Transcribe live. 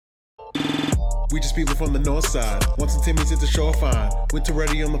We just people from the north side. Want some Timmy's at the shore fine. Winter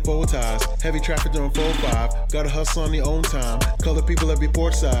ready on the full ties. Heavy traffic during 4-5. Gotta hustle on your own time. Color people every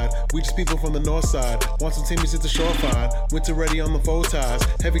port side. We just people from the north side. Want some Timmy's at the shore fine. Winter ready on the full ties.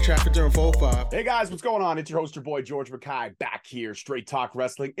 Heavy traffic during 4-5. Hey guys, what's going on? It's your host, your boy George Mackay, back here, Straight Talk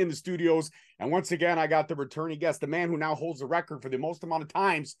Wrestling in the studios. And once again, I got the returning guest, the man who now holds the record for the most amount of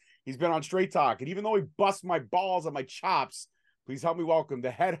times he's been on Straight Talk. And even though he busts my balls and my chops, please help me welcome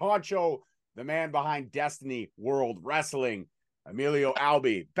the head honcho, the man behind Destiny World Wrestling, Emilio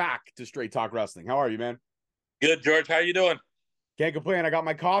Albi, back to Straight Talk Wrestling. How are you, man? Good, George. How are you doing? Can't complain. I got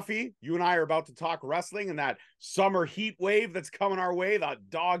my coffee. You and I are about to talk wrestling and that summer heat wave that's coming our way, the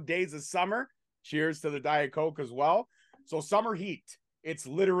dog days of summer. Cheers to the Diet Coke as well. So summer heat, it's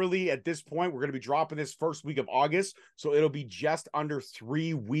literally at this point, we're going to be dropping this first week of August. So it'll be just under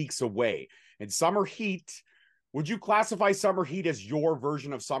 3 weeks away. And summer heat, would you classify summer heat as your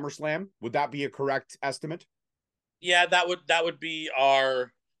version of SummerSlam? Would that be a correct estimate? Yeah, that would be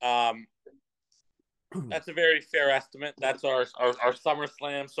our that's a very fair estimate. That's our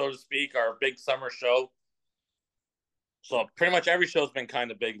SummerSlam, so to speak, our big summer show. So pretty much every show's been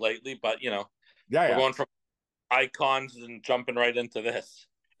kind of big lately, but we're going from Icons and jumping right into this.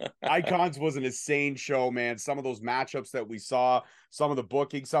 Icons was an insane show, man. Some of those matchups that we saw, some of the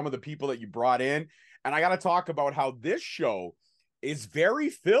booking, some of the people that you brought in. And I got to talk about how this show is very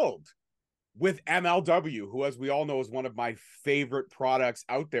filled with MLW, who, as we all know, is one of my favorite products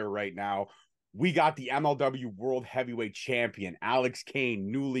out there right now. We got the MLW World Heavyweight Champion, Alex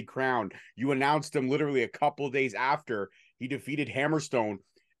Kane, newly crowned. You announced him literally a couple of days after he defeated Hammerstone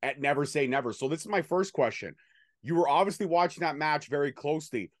at Never Say Never. So this is my first question. You were obviously watching that match very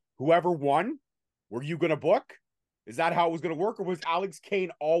closely. Whoever won, were you going to book? Is that how it was going to work, or was Alex Kane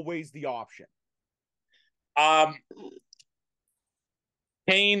always the option?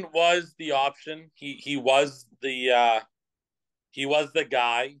 Kane was the option. He was the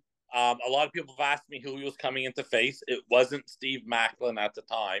guy. A lot of people have asked me who he was coming into face. It wasn't Steve Macklin at the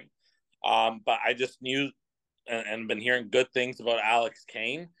time. But I just knew and been hearing good things about Alex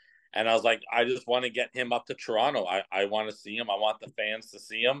Kane. And I was like, I just want to get him up to Toronto. I want to see him. I want the fans to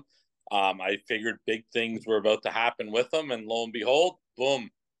see him. I figured big things were about to happen with him. And lo and behold, boom,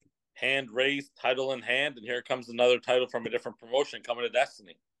 hand raised, title in hand. And here comes another title from a different promotion coming to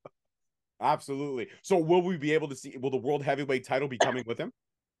Destiny. Absolutely. So will we be able to see, will the World Heavyweight title be coming with him?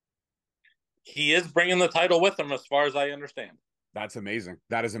 He is bringing the title with him, as far as I understand. That's amazing.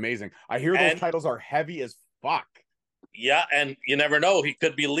 That is amazing. I hear those titles are heavy as fuck. Yeah, and you never know. He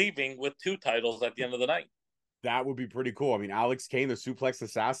could be leaving with 2 titles at the end of the night. That would be pretty cool. I mean, Alex Kane, the Suplex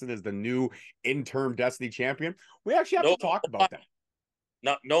Assassin, is the new interim Destiny champion. We actually have to talk about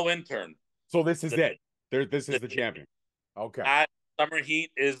that. No intern. So this is it. This is the champion. Okay. At Summer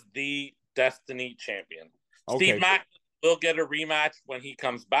Heat is the Destiny champion. Okay. Steve Macklin will get a rematch when he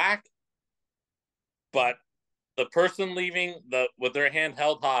comes back. But the person leaving with their hand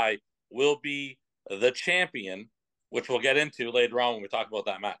held high will be the champion, which we'll get into later on when we talk about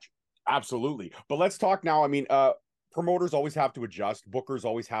that match. Absolutely. But let's talk now. I mean, promoters always have to adjust. Bookers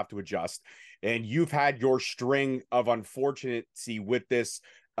always have to adjust. And you've had your string of unfortunacy with this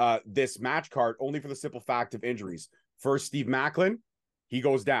match card only for the simple fact of injuries. First, Steve Macklin, he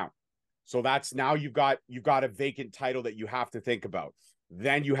goes down. So that's now you've got a vacant title that you have to think about.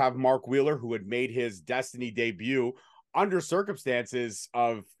 Then you have Mark Wheeler, who had made his Destiny debut under circumstances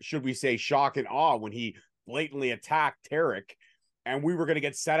of, should we say, shock and awe when he blatantly attacked Tarek. And we were going to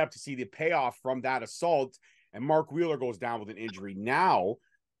get set up to see the payoff from that assault. And Mark Wheeler goes down with an injury. Now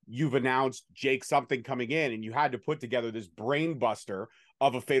you've announced Jake something coming in, and you had to put together this brain buster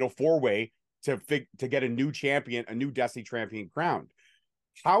of a fatal 4-way to get a new champion, a new Destiny champion crowned.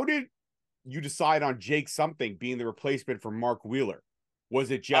 How did you decide on Jake something being the replacement for Mark Wheeler? Was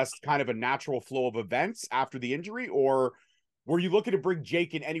it just kind of a natural flow of events after the injury, or were you looking to bring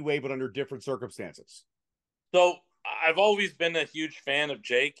Jake in anyway, but under different circumstances? So I've always been a huge fan of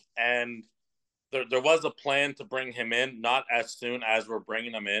Jake, and there was a plan to bring him in, not as soon as we're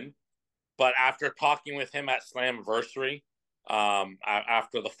bringing him in, but after talking with him at Slammiversary,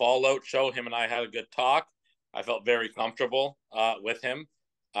 after the Fallout show, him and I had a good talk. I felt very comfortable with him.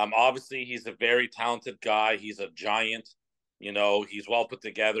 Obviously, he's a very talented guy. He's a giant. He's well put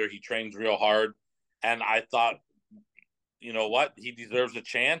together. He trains real hard. And I thought, you know what? He deserves a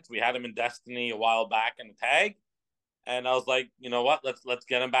chance. We had him in Destiny a while back in the tag. And I was like, you know what? Let's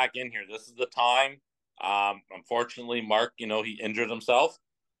get him back in here. This is the time. Unfortunately, Mark, he injured himself.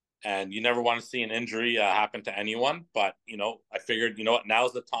 And you never want to see an injury happen to anyone. But, I figured,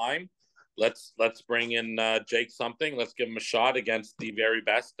 now's the time. Let's bring in Jake something. Let's give him a shot against the very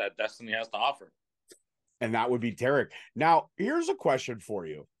best that Destiny has to offer. And that would be Tarek. Now, here's a question for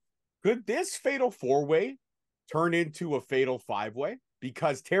you. Could this fatal four-way turn into a fatal five-way?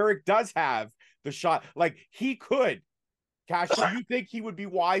 Because Tarek does have the shot. Like, he could cash in. You think he would be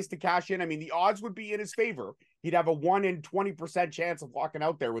wise to cash in? I mean, the odds would be in his favor. He'd have a 1 in 20% chance of walking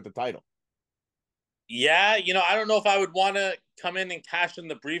out there with the title. Yeah, I don't know if I would want to come in and cash in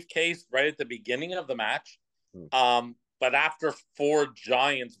the briefcase right at the beginning of the match. But after 4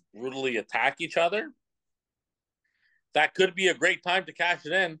 giants brutally attack each other, that could be a great time to cash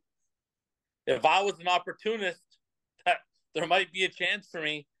it in. If I was an opportunist, there might be a chance for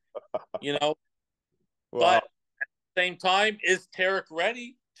me, Wow. But at the same time, is Tarek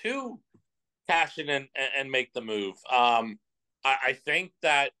ready to cash it in and make the move? I think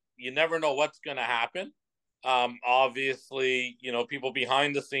that you never know what's going to happen. Obviously, people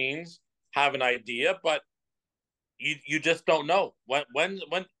behind the scenes have an idea, but you just don't know. When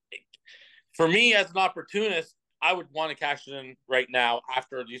for me as an opportunist, I would want to cash it in right now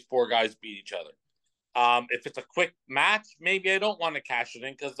after these 4 guys beat each other. If it's a quick match, maybe I don't want to cash it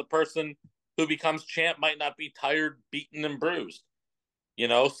in because the person who becomes champ might not be tired, beaten, and bruised.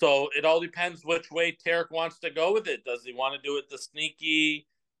 So it all depends which way Tarek wants to go with it. Does he want to do it the sneaky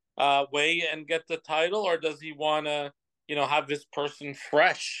way and get the title, or does he want to, have this person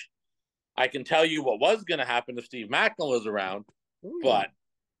fresh? I can tell you what was going to happen if Steve Macklin was around, but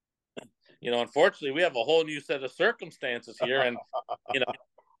unfortunately, we have a whole new set of circumstances here, and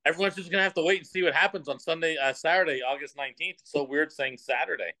everyone's just gonna have to wait and see what happens on Saturday, August 19th. It's so weird saying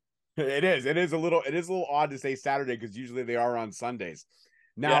Saturday. It is a little odd to say Saturday because usually they are on Sundays.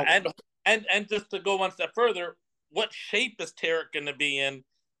 Now, and just to go one step further, what shape is Tarek going to be in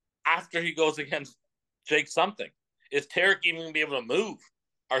after he goes against Jake something? Is Tarek even going to be able to move?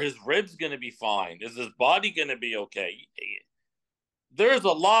 Are his ribs going to be fine? Is his body going to be okay? There's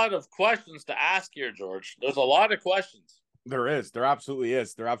a lot of questions to ask here, George. There's a lot of questions. There is. There absolutely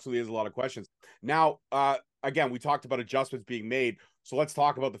is. There absolutely is a lot of questions. Now, again, we talked about adjustments being made. So let's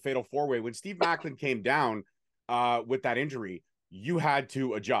talk about the fatal four-way. When Steve Macklin came down with that injury, you had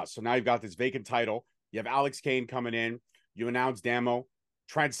to adjust. So now you've got this vacant title. You have Alex Kane coming in. You announced Damo.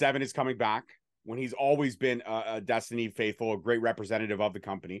 Trent Seven is coming back when he's always been a Destiny faithful, a great representative of the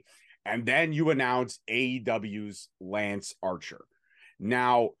company. And then you announce AEW's Lance Archer.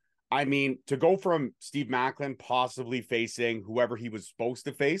 Now, I mean, to go from Steve Macklin possibly facing whoever he was supposed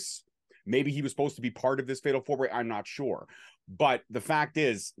to face, maybe he was supposed to be part of this fatal four-way, I'm not sure. But the fact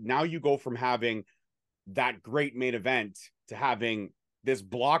is, now you go from having that great main event to having this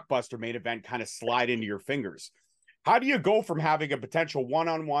blockbuster main event kind of slide into your fingers. How do you go from having a potential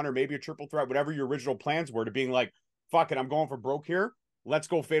one-on-one or maybe a triple threat, whatever your original plans were, to being like, fuck it, I'm going for broke here. Let's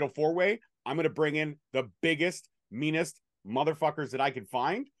go fatal four-way. I'm going to bring in the biggest, meanest motherfuckers that I can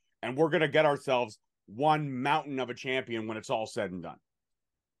find, and we're going to get ourselves one mountain of a champion when it's all said and done.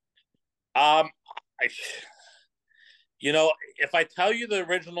 If I tell you the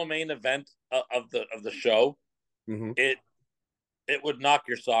original main event of the show, mm-hmm. it would knock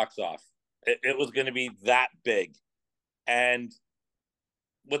your socks off. It was going to be that big. And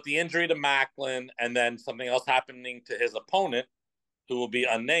with the injury to Macklin and then something else happening to his opponent, who will be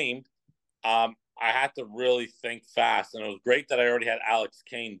unnamed, I had to really think fast. And it was great that I already had Alex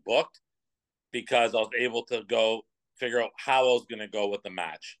Kane booked because I was able to go figure out how I was going to go with the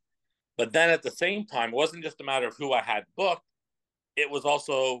match. But then at the same time, it wasn't just a matter of who I had booked. It was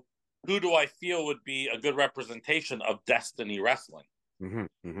also, who do I feel would be a good representation of Destiny Wrestling? Mm-hmm,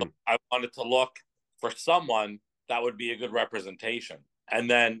 mm-hmm. So I wanted to look for someone that would be a good representation. And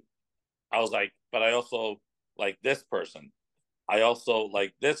then I was like, but I also like this person. I also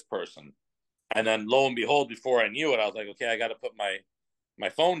like this person. And then lo and behold, before I knew it, I was like, okay, I got to put my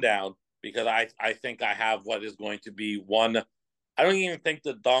phone down because I think I have what is going to be one. I don't even think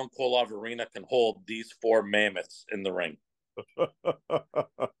the Don Kolov Arena can hold these 4 mammoths in the ring.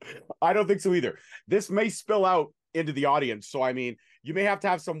 I don't think so either. This may spill out into the audience. So, I mean, you may have to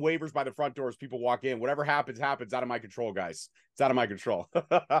have some waivers by the front door as people walk in. Whatever happens out of my control, guys. It's out of my control.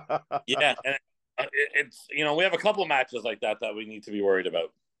 Yeah. And it's, we have a couple of matches like that we need to be worried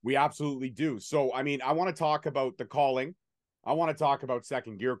about. We absolutely do. So, I mean, I want to talk about the calling. I want to talk about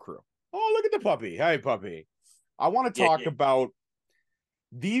Second Gear Crew. Oh, look at the puppy. Hey, puppy. I want to talk about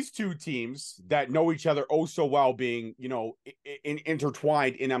these two teams that know each other oh so well being,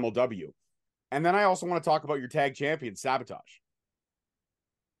 intertwined in MLW. And then I also want to talk about your tag champion, Sabotage.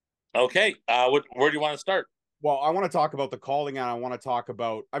 Okay. Where do you want to start? Well, I want to talk about the calling, and I want to talk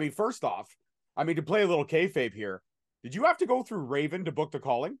about, first off, to play a little kayfabe here, did you have to go through Raven to book the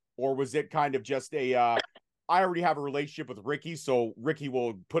calling? Or was it kind of just I already have a relationship with Ricky, so Ricky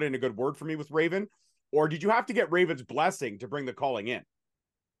will put in a good word for me with Raven? Or did you have to get Raven's blessing to bring the calling in?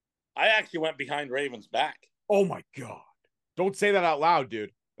 I actually went behind Raven's back. Oh my God. Don't say that out loud,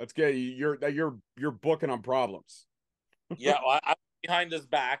 dude. That's good. You're booking on problems. Yeah, well, I was behind his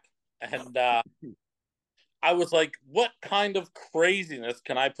back, and I was like, what kind of craziness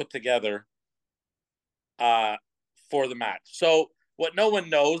can I put together for the match? So what no one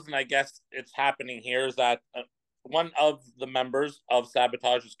knows, and I guess it's happening here, is that one of the members of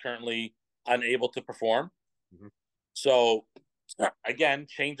Sabotage is currently unable to perform. Mhm. So again,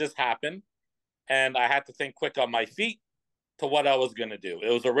 changes happen, and I had to think quick on my feet to what I was going to do. It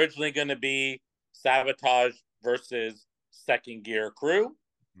was originally going to be Sabotage versus Second Gear Crew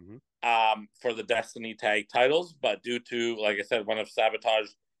for the Destiny tag titles, but due to, like I said, one of Sabotage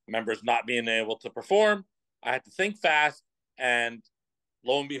members not being able to perform, I had to think fast, and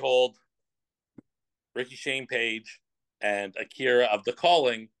lo and behold, Ricky Shane Page and Akira of the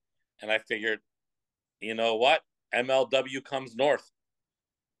Calling, and I figured, you know what, MLW comes north,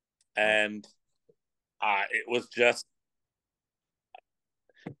 and it was just,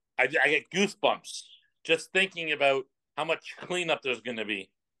 I get goosebumps just thinking about how much cleanup there's going to be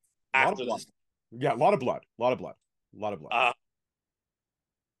after this. Yeah, a lot of blood.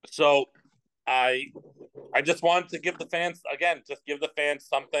 So I just wanted to give the fans, again, just give the fans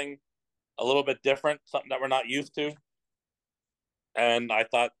something a little bit different, something that we're not used to. And I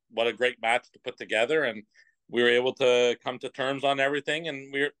thought, what a great match to put together. And we were able to come to terms on everything.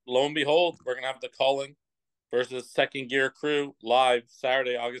 And lo and behold, we're going to have the Calling versus Second Gear Crew live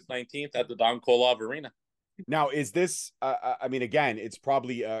Saturday, August 19th at the Don Kolov Arena. Now, is this, I mean, again, it's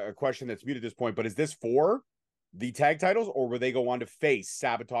probably a question that's muted at this point, but is this for the tag titles, or will they go on to face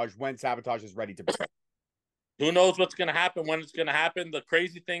Sabotage when Sabotage is ready to play? Who knows what's going to happen, when it's going to happen. The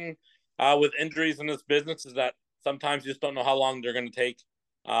crazy thing with injuries in this business is that sometimes you just don't know how long they're going to take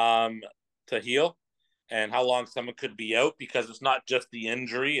to heal and how long someone could be out, because it's not just the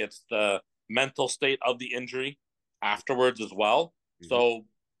injury, it's the mental state of the injury afterwards as well. Mm-hmm. So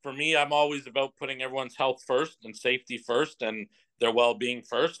for me, I'm always about putting everyone's health first and safety first and their well-being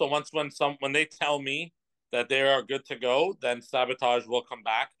first. So when they tell me that they are good to go, then Sabotage will come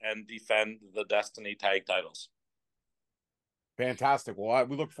back and defend the Destiny tag titles. Fantastic. Well,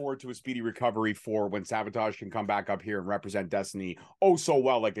 we look forward to a speedy recovery for when Sabotage can come back up here and represent Destiny so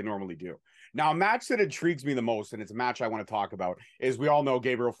well like they normally do. Now, a match that intrigues me the most, and it's a match I want to talk about, is we all know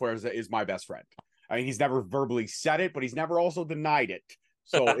Gabriel Fuerza is my best friend. I mean, he's never verbally said it, but he's never also denied it.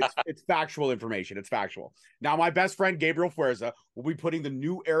 So it's factual information. It's factual. Now, my best friend, Gabriel Fuerza, will be putting the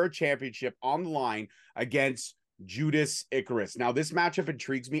New Era Championship on the line against Judas Icarus. Now, this matchup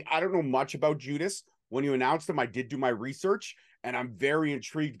intrigues me. I don't know much about Judas. When you announced him, I did do my research, and I'm very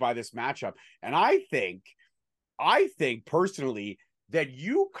intrigued by this matchup. And I think personally that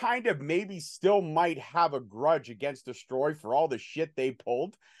you kind of maybe still might have a grudge against Destroy for all the shit they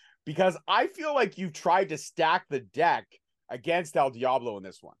pulled, because I feel like you've tried to stack the deck against El Diablo in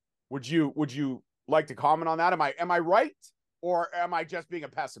this one. Would you like to comment on that? Am I right, or am I just being a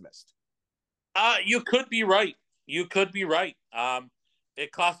pessimist? You could be right. You could be right.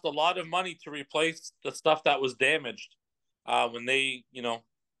 It cost a lot of money to replace the stuff that was damaged when they,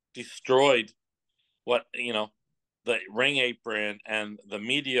 destroyed the ring apron and the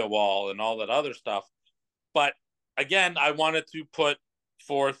media wall and all that other stuff. But again, I wanted to put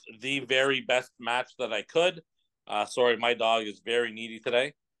forth the very best match that I could. Sorry, my dog is very needy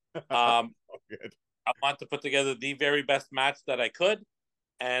today. Good. I want to put together the very best match that I could,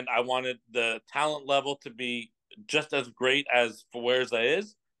 and I wanted the talent level to be just as great as Fuerza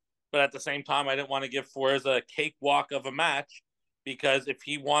is. But at the same time, I didn't want to give Fuerza a cakewalk of a match, because if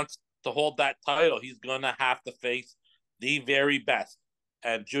he wants to hold that title, he's going to have to face the very best.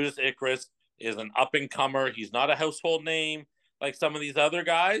 And Judas Icarus is an up-and-comer. He's not a household name like some of these other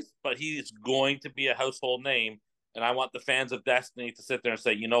guys, but he's going to be a household name. And I want the fans of Destiny to sit there and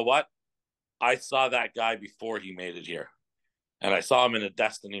say, you know what? I saw that guy before he made it here. And I saw him in a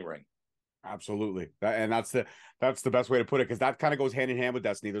Destiny ring. Absolutely. And that's the best way to put it, because that kind of goes hand in hand with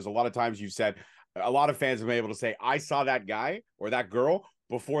Destiny. There's a lot of times you've said, a lot of fans have been able to say, I saw that guy or that girl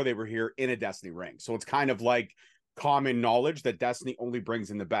before they were here in a Destiny ring. So it's kind of like common knowledge that Destiny only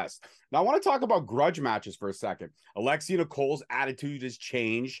brings in the best. Now, I want to talk about grudge matches for a second. Alexia Nicole's attitude has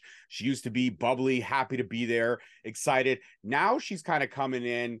changed. She used to be bubbly, happy to be there, excited. Now she's kind of coming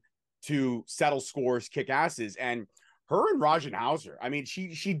in to settle scores, kick asses. And her and Rajan Hauser, I mean,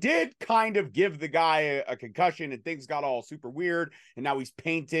 she did kind of give the guy a concussion, and things got all super weird. And now he's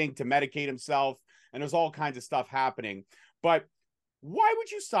painting to medicate himself, and there's all kinds of stuff happening. But why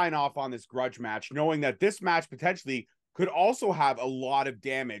would you sign off on this grudge match, knowing that this match potentially could also have a lot of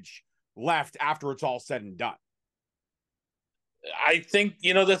damage left after it's all said and done. I think,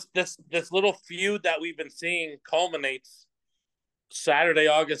 you know, this little feud that we've been seeing culminates Saturday,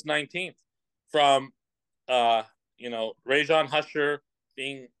 August 19th, from you know, Rajon Husher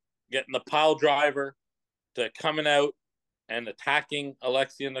getting the pile driver, to coming out and attacking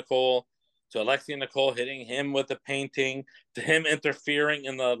Alexia Nicole, to Alexia Nicole hitting him with the painting, to him interfering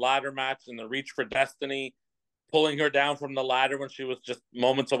in the ladder match in the Reach for Destiny, pulling her down from the ladder when she was just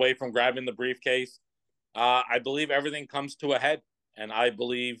moments away from grabbing the briefcase. I believe everything comes to a head, and I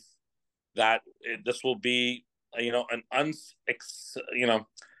believe that this will be, you know, you know,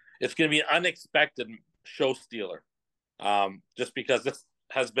 it's going to be an unexpected show stealer. Just because this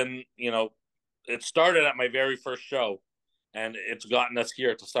has been, you know, it started at my very first show, and it's gotten us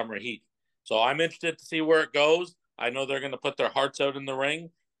here to Summer Heat. So I'm interested to see where it goes. I know they're going to put their hearts out in the ring.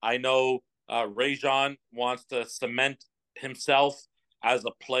 I know Rajon wants to cement himself as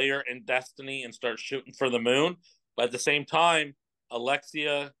a player in Destiny and start shooting for the moon. But at the same time,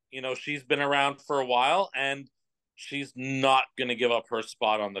 Alexia, you know, she's been around for a while, and she's not going to give up her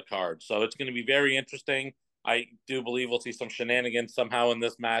spot on the card. So it's going to be very interesting. I do believe we'll see some shenanigans somehow in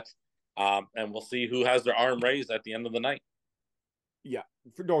this match. And we'll see who has their arm raised at the end of the night. Yeah,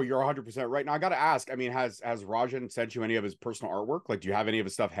 no, you're 100% right. Now I got to ask, I mean, has Rajon sent you any of his personal artwork? Like, do you have any of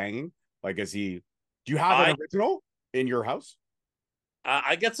his stuff hanging? Like, do you have an original in your house?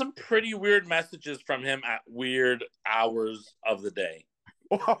 I get some pretty weird messages from him at weird hours of the day.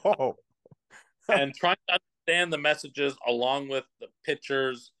 Whoa. And trying to understand the messages along with the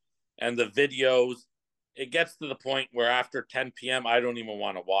pictures and the videos, it gets to the point where after 10 p.m., I don't even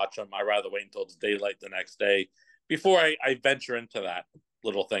want to watch them. I'd rather wait until it's daylight the next day before I venture into that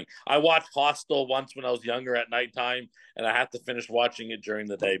little thing. I watched Hostel once when I was younger at nighttime, and I have to finish watching it during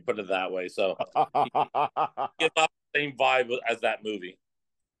the day, put it that way. So it's not the same vibe as that movie.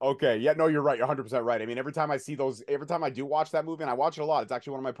 Okay. Yeah, no, you're right. You're 100% right. I mean, every time I do watch that movie, and I watch it a lot, it's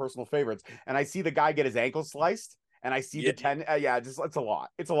actually one of my personal favorites, and I see the guy get his ankle sliced, and I see the 10. It's a lot.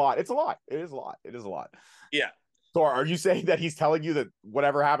 It's a lot. It is a lot. Yeah. So are you saying that he's telling you that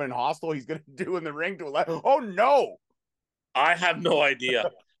whatever happened in Hostel, he's going to do in the ring to 11? Oh, no. I have no idea.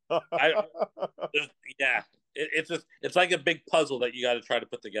 It's like a big puzzle that you got to try to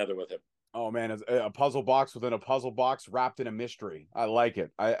put together with him. Oh man, it's a puzzle box within a puzzle box wrapped in a mystery. I like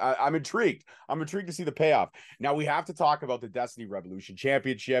it. I'm intrigued. I'm intrigued to see the payoff. Now we have to talk about the Destiny Revolution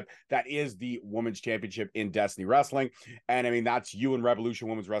Championship. That is the women's championship in Destiny Wrestling. And I mean, that's you and Revolution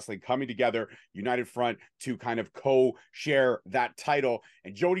Women's Wrestling coming together, united front, to kind of co-share that title.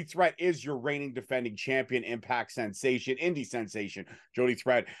 And Jody Threat is your reigning defending champion, Impact sensation, indie sensation, Jody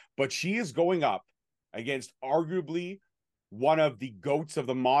Threat. But she is going up against arguably one of the GOATs of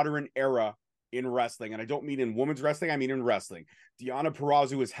the modern era in wrestling. And I don't mean in women's wrestling, I mean in wrestling. Deonna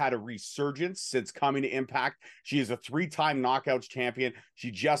Purrazzo has had a resurgence since coming to Impact. She is a 3-time Knockouts champion.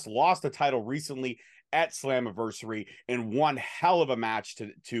 She just lost the title recently at Slammiversary in one hell of a match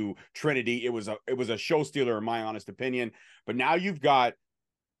to Trinity. It was a show stealer in my honest opinion. But now you've got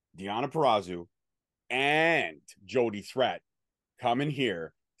Deonna Purrazzo and Jody Threat coming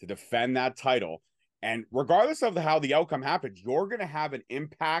here to defend that title. And regardless of how the outcome happens, you're going to have an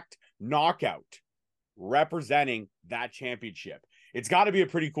Impact knockout representing that championship. It's got to be a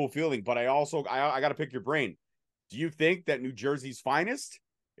pretty cool feeling, but I got to pick your brain. Do you think that New Jersey's finest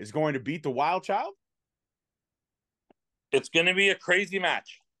is going to beat the Wild Child? It's going to be a crazy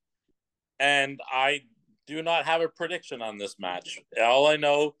match. And I do not have a prediction on this match. All I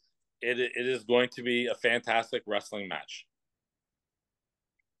know, it is going to be a fantastic wrestling match.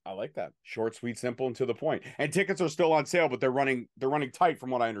 I like that. Short, sweet, simple, and to the point. And tickets are still on sale, but they're running tight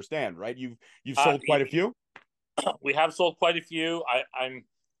from what I understand, right? You've sold quite a few? We have sold quite a few. I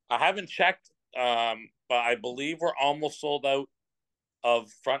haven't checked, but I believe we're almost sold out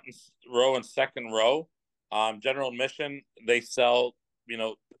of front row and second row. General admission, they sell, you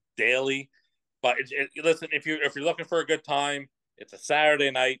know, daily. But listen, if you're looking for a good time, it's a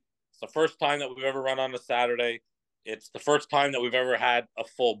Saturday night. It's the first time that we've ever run on a Saturday. It's the first time that we've ever had a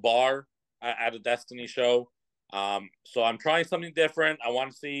full bar at a Destiny show. So I'm trying something different. I want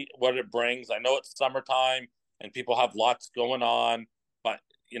to see what it brings. I know it's summertime and people have lots going on, but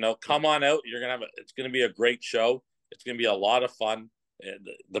you know, come on out. It's going to be a great show. It's going to be a lot of fun.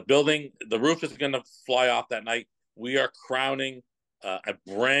 The roof is going to fly off that night. We are crowning a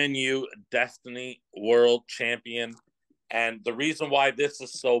brand new Destiny World Champion. And the reason why this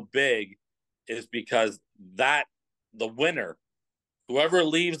is so big is because the winner, whoever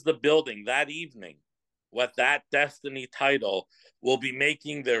leaves the building that evening with that Destiny title, will be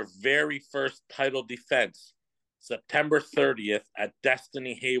making their very first title defense September 30th at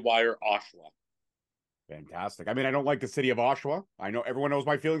Destiny Haywire, Oshawa. Fantastic. I mean, I don't like the city of Oshawa. I know everyone knows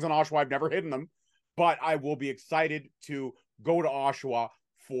my feelings on Oshawa. I've never hidden them, but I will be excited to go to Oshawa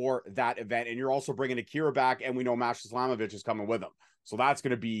for that event. And you're also bringing Akira back, and we know Masha Slamovich is coming with him. So that's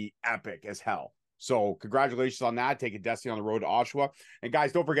going to be epic as hell. So congratulations on that. Taking Destiny on the road to Oshawa. And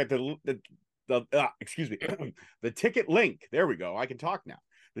guys, don't forget the excuse me, the ticket link. There we go. I can talk now.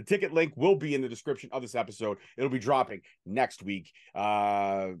 The ticket link will be in the description of this episode. It'll be dropping next week,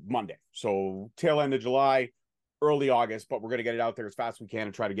 Monday. So tail end of July, early August, but we're going to get it out there as fast as we can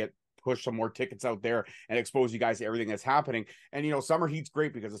and try to push some more tickets out there and expose you guys to everything that's happening. And, you know, Summer Heat's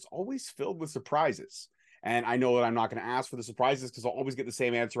great because it's always filled with surprises. And I know that I'm not going to ask for the surprises because I'll always get the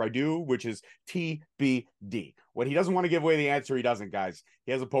same answer I do, which is TBD. When he doesn't want to give away the answer, he doesn't, guys.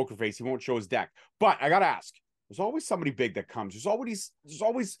 He has a poker face. He won't show his deck. But I got to ask, there's always somebody big that comes. There's always,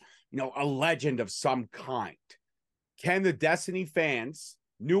 you know, a legend of some kind. Can the Destiny fans,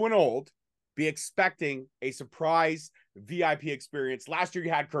 new and old, be expecting a surprise VIP experience? Last year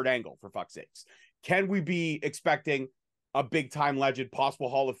you had Kurt Angle, for fuck's sakes. Can we be expecting a big time legend, possible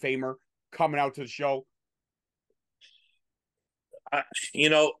Hall of Famer coming out to the show? You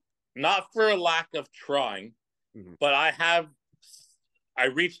know, not for a lack of trying, but I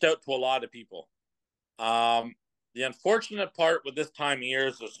reached out to a lot of people. The unfortunate part with this time of year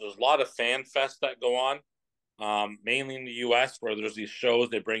is there's a lot of fan fests that go on, mainly in the US, where there's these shows,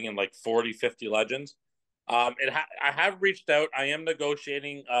 they bring in like 40, 50 legends. I have reached out. I am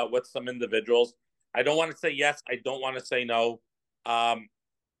negotiating with some individuals. I don't want to say yes. I don't want to say no.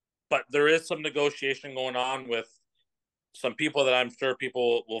 But there is some negotiation going on with some people that I'm sure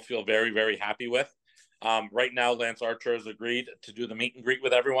people will feel very, very happy with. Right now, Lance Archer has agreed to do the meet and greet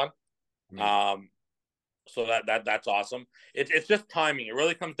with everyone. So that's awesome. It's just timing. It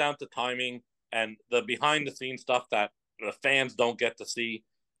really comes down to timing and the behind the scenes stuff that the fans don't get to see.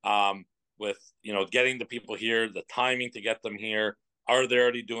 With, you know, getting the people here, the timing to get them here. Are they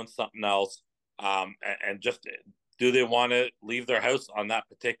already doing something else? And just do they want to leave their house on that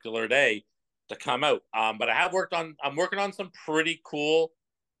particular day to come out? But I'm working on some pretty cool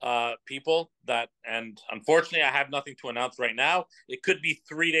people and unfortunately I have nothing to announce right now. It could be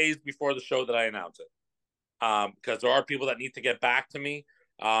 3 days before the show that I announce it. Because there are people that need to get back to me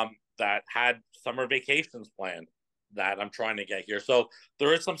that had summer vacations planned that I'm trying to get here. So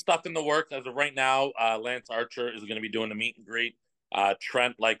there is some stuff in the works. As of right now, Lance Archer is going to be doing a meet and greet.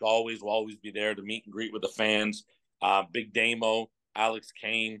 Trent, like always, will always be there to meet and greet with the fans. Big Damo, Alex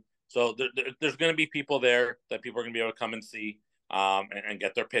Kane. So there's going to be people there that people are going to be able to come and see and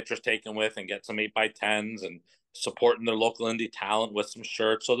get their pictures taken with and get some 8x10s and supporting their local indie talent with some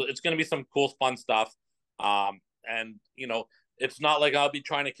shirts. So it's going to be some cool, fun stuff. And, you know, it's not like I'll be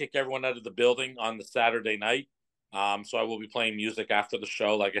trying to kick everyone out of the building on the Saturday night. So I will be playing music after the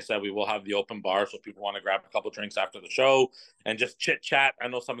show. Like I said, we will have the open bar, so people want to grab a couple drinks after the show and just chit chat. I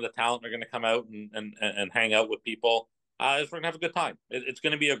know some of the talent are going to come out and hang out with people. We're going to have a good time. It's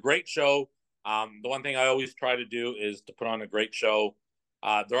going to be a great show. The one thing I always try to do is to put on a great show.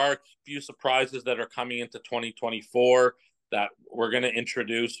 There are a few surprises that are coming into 2024 that we're going to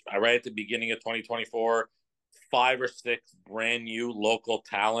introduce right at the beginning of 2024. 5 or 6 brand new local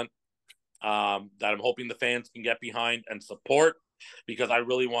talent that I'm hoping the fans can get behind and support, because I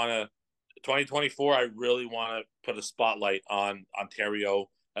really want to 2024 I really want to put a spotlight on Ontario,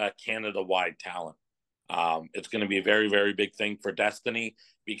 Canada-wide talent. It's going to be a very, very big thing for Destiny,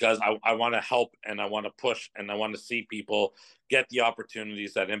 because I want to help and I want to push and I want to see people get the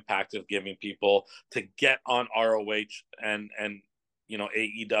opportunities that Impact is giving people to get on ROH and you know,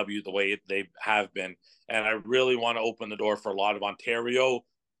 AEW the way they have been. And I really want to open the door for a lot of Ontario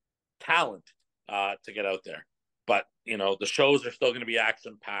talent to get out there. But, you know, the shows are still going to be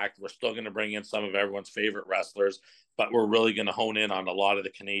action-packed. We're still going to bring in some of everyone's favorite wrestlers, but we're really going to hone in on a lot of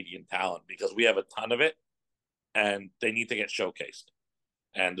the Canadian talent because we have a ton of it, and they need to get showcased.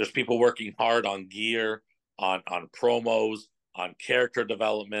 And there's people working hard on gear, on promos, on character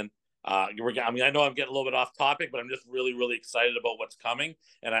development. I mean, I know I'm getting a little bit off topic, but I'm just really, really excited about what's coming.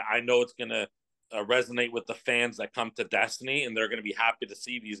 And I know it's going to resonate with the fans that come to Destiny, and they're going to be happy to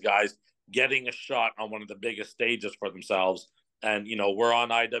see these guys getting a shot on one of the biggest stages for themselves. And, you know, we're on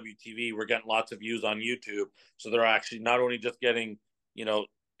IWTV. We're getting lots of views on YouTube. So they're actually not only just getting, you know,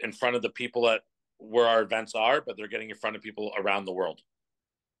 in front of the people at where our events are, but they're getting in front of people around the world.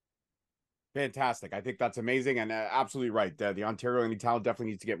 Fantastic. I think that's amazing and absolutely right. The Ontario Indie talent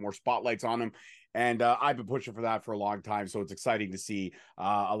definitely needs to get more spotlights on them. And I've been pushing for that for a long time. So it's exciting to see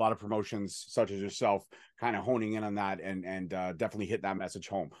a lot of promotions such as yourself kind of honing in on that and definitely hit that message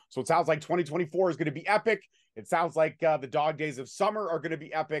home. So it sounds like 2024 is going to be epic. It sounds like the dog days of summer are going to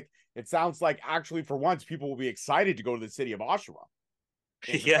be epic. It sounds like actually for once people will be excited to go to the city of Oshawa.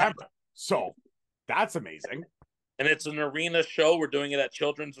 Yeah. So that's amazing. And it's an arena show. We're doing it at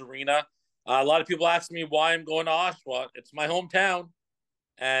Children's Arena. A lot of people ask me why I'm going to Oshawa. It's my hometown.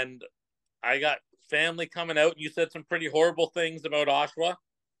 And I got family coming out. You said some pretty horrible things about Oshawa.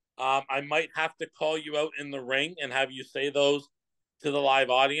 I might have to call you out in the ring and have you say those to the live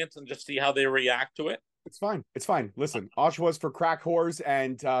audience and just see how they react to it. It's fine. It's fine. Listen, Oshawa's for crack whores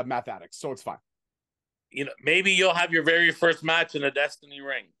and meth addicts, so it's fine. You know, maybe you'll have your very first match in a Destiny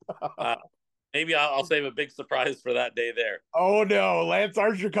ring. Maybe I'll save a big surprise for that day there. Oh no, Lance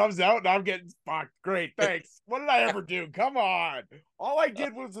Archer comes out and I'm getting fucked. Great, thanks. What did I ever do? Come on. All I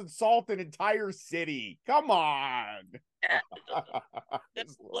did was insult an entire city. Come on.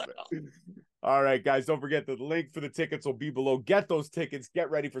 All right, guys, don't forget the link for the tickets will be below. Get those tickets. Get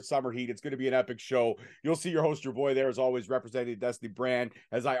ready for Summer Heat. It's going to be an epic show. You'll see your host, your boy there, as always, representing the Destiny brand,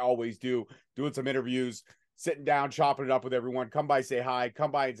 as I always do, doing some interviews, sitting down, chopping it up with everyone. Come by, say hi. Come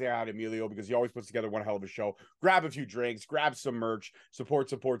by and say hi to Emilio because he always puts together one hell of a show. Grab a few drinks, grab some merch,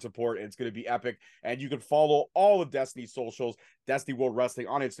 support. And it's going to be epic. And you can follow all of Destiny's socials, Destiny World Wrestling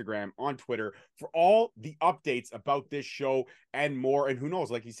on Instagram, on Twitter, for all the updates about this show and more. And who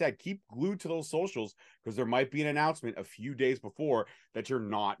knows, like he said, keep glued to those socials because there might be an announcement a few days before that you're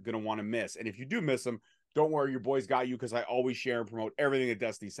not going to want to miss. And if you do miss them, don't worry, your boys got you because I always share and promote everything that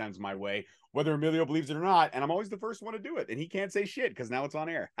Destiny sends my way, whether Emilio believes it or not. And I'm always the first one to do it. And he can't say shit because now it's on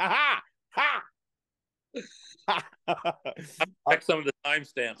air. Ha ha! Ha! Check some of the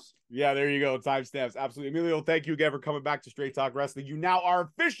timestamps. Yeah, there you go. Timestamps. Absolutely. Emilio, thank you again for coming back to Straight Talk Wrestling. You now are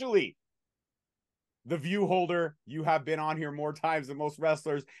officially the view holder. You have been on here more times than most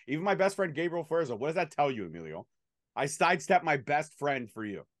wrestlers. Even my best friend, Gabriel Ferzo. What does that tell you, Emilio? I sidestepped my best friend for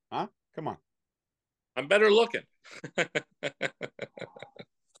you. Huh? Come on. I'm better looking. I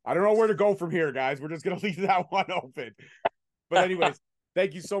don't know where to go from here, guys. We're just going to leave that one open. But anyways,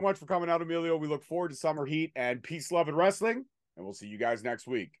 thank you so much for coming out, Emilio. We look forward to Summer Heat and peace, love, and wrestling. And we'll see you guys next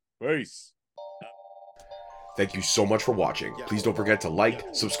week. Peace. Thank you so much for watching. Please don't forget to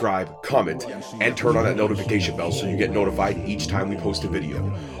like, subscribe, comment, and turn on that notification bell so you get notified each time we post a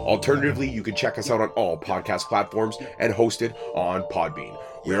video. Alternatively, you can check us out on all podcast platforms and hosted on Podbean.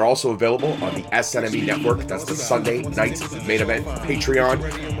 We are also available on the SNME Network. That's the Sunday Nights Main Event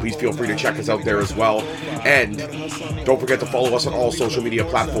Patreon. Please feel free to check us out there as well. And don't forget to follow us on all social media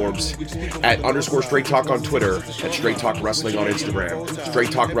platforms at _Straight Talk on Twitter, at Straight Talk Wrestling on Instagram, Straight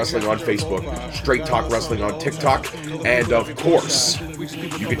Talk Wrestling on Facebook, Straight Talk Wrestling on TikTok, and of course,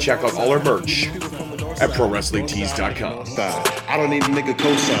 you can check out all our merch at ProWrestlingTees.com. I don't need a nigga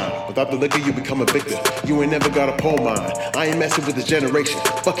cosign. Without the liquor, you become a victim. You ain't never got a pole mine. I ain't messing with this generation.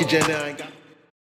 Fuck your gen, I ain't got